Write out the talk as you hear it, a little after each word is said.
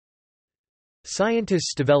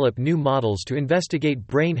Scientists develop new models to investigate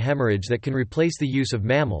brain hemorrhage that can replace the use of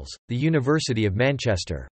mammals. The University of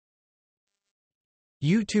Manchester.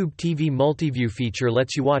 YouTube TV multiview feature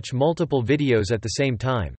lets you watch multiple videos at the same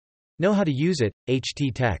time. Know how to use it?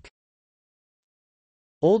 HT Tech.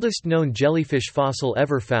 Oldest known jellyfish fossil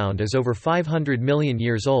ever found is over 500 million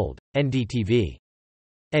years old. NDTV.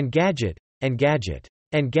 Engadget, Engadget,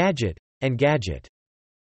 Engadget, Engadget.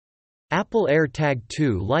 Apple AirTag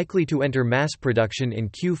 2 likely to enter mass production in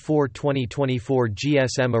Q4 2024.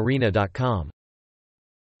 GSMarena.com.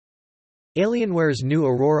 Alienware's new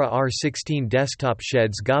Aurora R16 desktop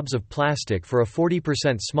sheds gobs of plastic for a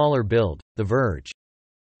 40% smaller build. The Verge.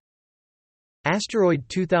 Asteroid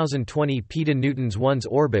 2020 Peta Newton's 1's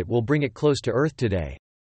orbit will bring it close to Earth today.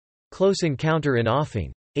 Close encounter in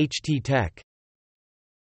offing. HT Tech.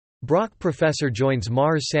 Brock professor joins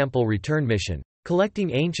Mars sample return mission,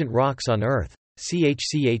 collecting ancient rocks on Earth.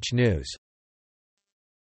 CHCH News.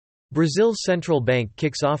 Brazil's central bank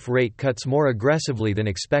kicks off rate cuts more aggressively than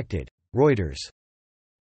expected. Reuters.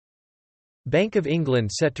 Bank of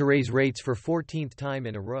England set to raise rates for 14th time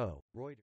in a row. Reuters.